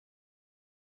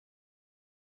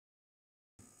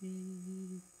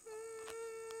Glijtoon.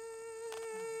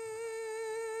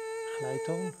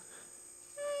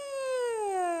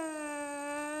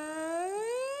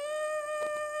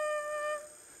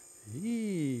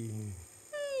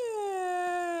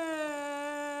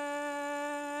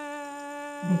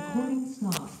 Recording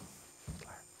stopped.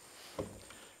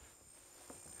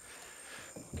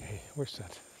 Oké, we're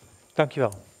set.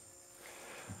 Dankjewel.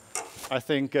 I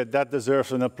think that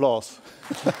deserves an applause.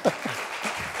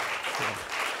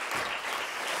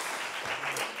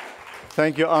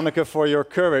 Thank you, Anneke, for your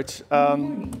courage.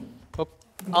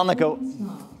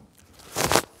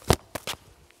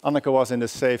 Anneke was in the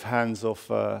safe hands of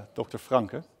Dr.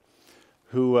 Franken,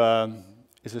 who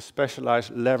is a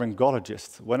specialized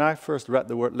laryngologist. When I first read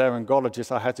the word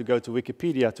laryngologist, I had to go to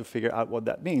Wikipedia to figure out what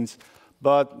that means.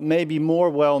 But maybe more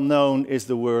well known is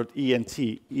the word ENT,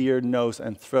 ear, nose,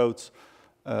 and throat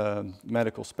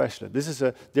medical specialist. This is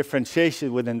a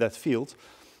differentiation within that field.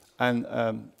 And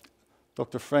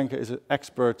Dr. Franken is an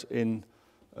expert in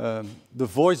the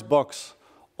voice box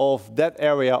of that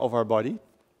area of our body.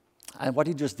 And what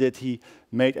he just did, he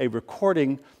made a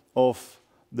recording of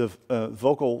the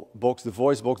vocal box, the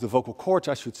voice box, the vocal cords,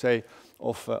 I should say,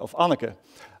 of Anneke.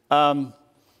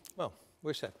 Well,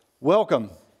 we're set.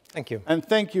 Welcome. Thank you. And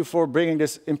thank you for bringing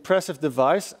this impressive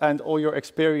device and all your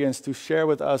experience to share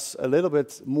with us a little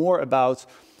bit more about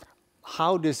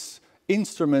how this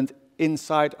instrument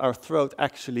inside our throat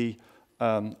actually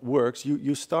works.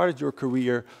 You started your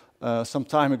career some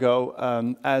time ago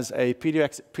as a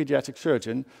pediatric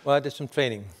surgeon. Well, I did some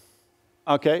training.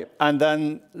 Okay, and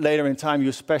then later in time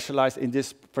you specialized in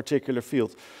this particular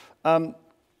field. Can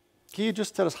you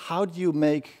just tell us, how do you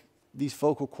make these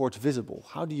vocal cords visible?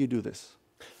 How do you do this?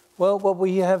 Well, what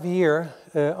we have here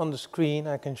on the screen,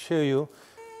 I can show you,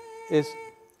 is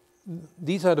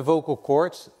these are the vocal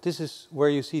cords. This is where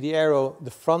you see the arrow,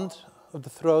 the front of the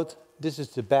throat. This is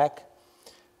the back.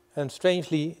 And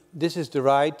strangely, this is the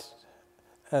right,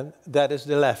 and that is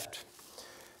the left.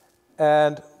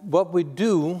 And what we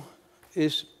do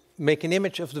is make an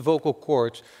image of the vocal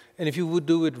cords. And if you would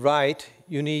do it right,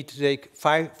 you need to take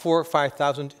 4,000 or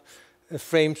 5,000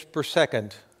 frames per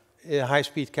second. A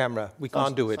high-speed camera. We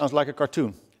can't do it. Sounds like a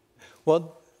cartoon.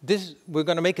 Well, we're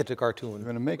going to make it a cartoon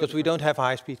because we don't have a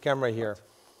high-speed camera here.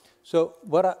 So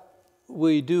what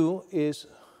we do is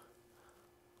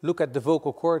look at the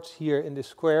vocal cords here in this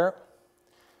square,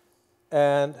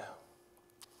 and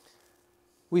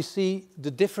we see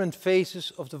the different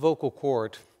phases of the vocal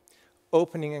cord,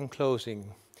 opening and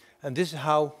closing. And this is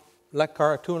how, like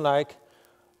cartoon-like,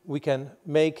 we can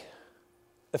make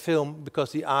a film,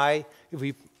 because the eye, if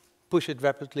we push it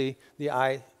rapidly, the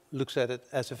eye looks at it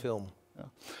as a film. Yeah.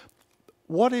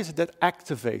 What is it that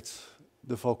activates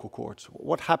the vocal cords?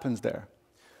 What happens there?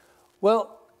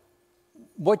 Well,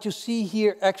 what you see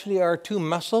here actually are two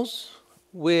muscles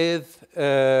with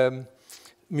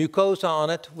mucosa on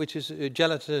it, which is a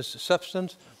gelatinous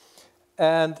substance.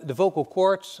 And the vocal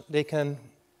cords, they can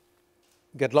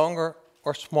get longer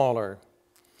or smaller.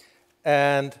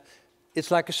 And it's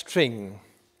like a string.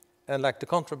 And like the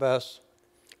contrabass,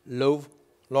 low,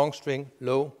 long string,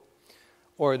 low,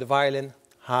 or the violin,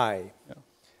 high. Yeah.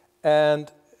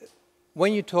 And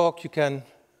when you talk, you can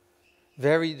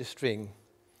vary the string,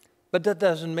 but that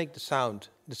doesn't make the sound.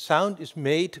 The sound is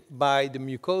made by the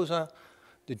mucosa,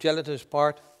 the gelatinous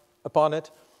part upon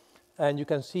it, and you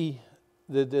can see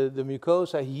the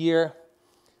mucosa here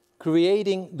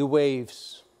creating the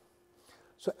waves.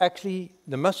 So actually,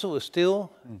 the muscle is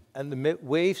still, and the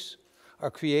waves are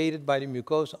created by the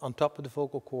mucosa on top of the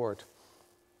vocal cord.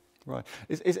 Right.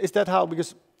 Is that how,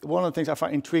 because one of the things I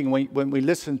find intriguing when we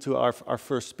listen to our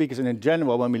first speakers, and in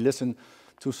general when we listen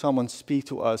to someone speak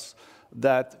to us,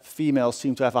 that females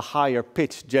seem to have a higher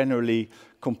pitch generally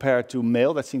compared to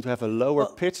male that seem to have a lower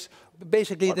pitch.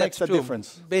 Basically, what that's makes true.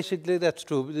 Difference? Basically, that's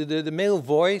true. The male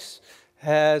voice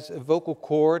has a vocal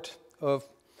cord of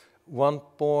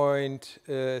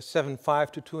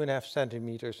 1.75 to 2.5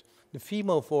 centimeters. The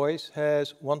female voice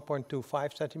has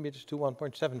 1.25 centimeters to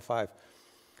 1.75.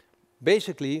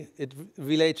 Basically, it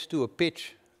relates to a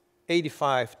pitch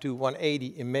 85 to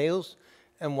 180 in males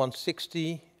and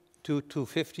 160 to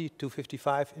 250,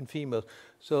 255 in females.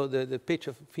 So the pitch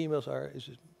of females is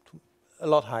a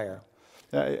lot higher.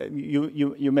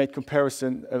 You made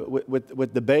comparison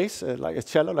with the bass, like a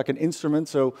cello, like an instrument.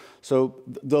 So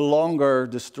the longer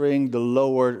the string, the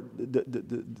lower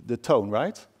the tone,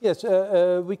 right? Yes,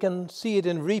 we can see it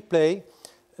in replay.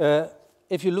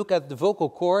 If you look at the vocal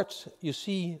cords, you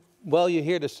see, well, you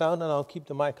hear the sound, and I'll keep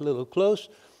the mic a little close.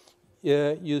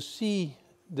 You see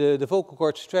the vocal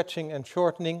cord stretching and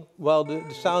shortening while the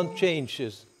sound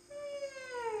changes.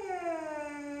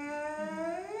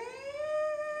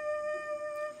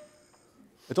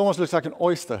 It almost looks like an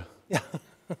oyster. Yeah.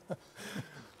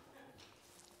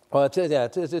 Well,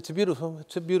 it's a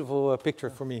beautiful picture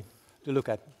for me to look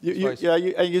at.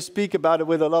 And you speak about it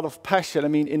with a lot of passion. I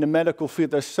mean, in the medical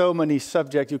field, there's so many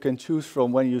subjects you can choose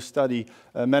from when you study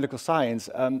medical science.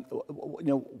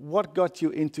 What got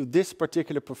you into this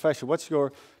particular profession? What's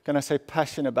your, can I say,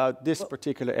 passion about this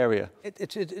particular area?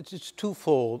 It's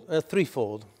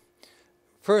threefold.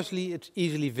 Firstly, it's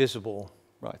easily visible.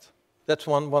 Right. That's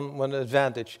one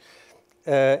advantage.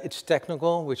 It's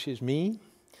technical, which is me.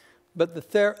 But the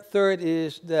third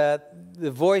is that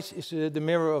the voice is the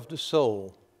mirror of the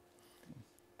soul.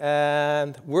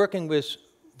 And working with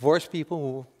voice people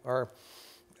who are,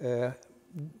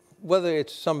 whether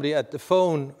it's somebody at the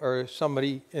phone or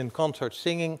somebody in concert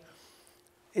singing,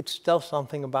 it tells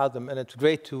something about them, and it's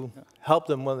great to help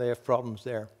them when they have problems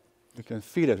there. You can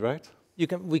feel it, right?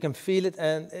 We can feel it,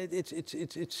 and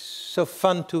it's so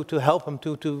fun to help them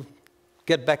to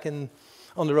get back on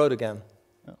the road again.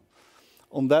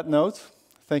 On that note,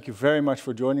 thank you very much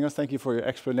for joining us. Thank you for your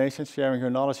explanations, sharing your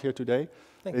knowledge here today.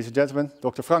 Ladies and gentlemen,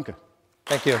 Dr. Franken.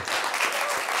 Thank you.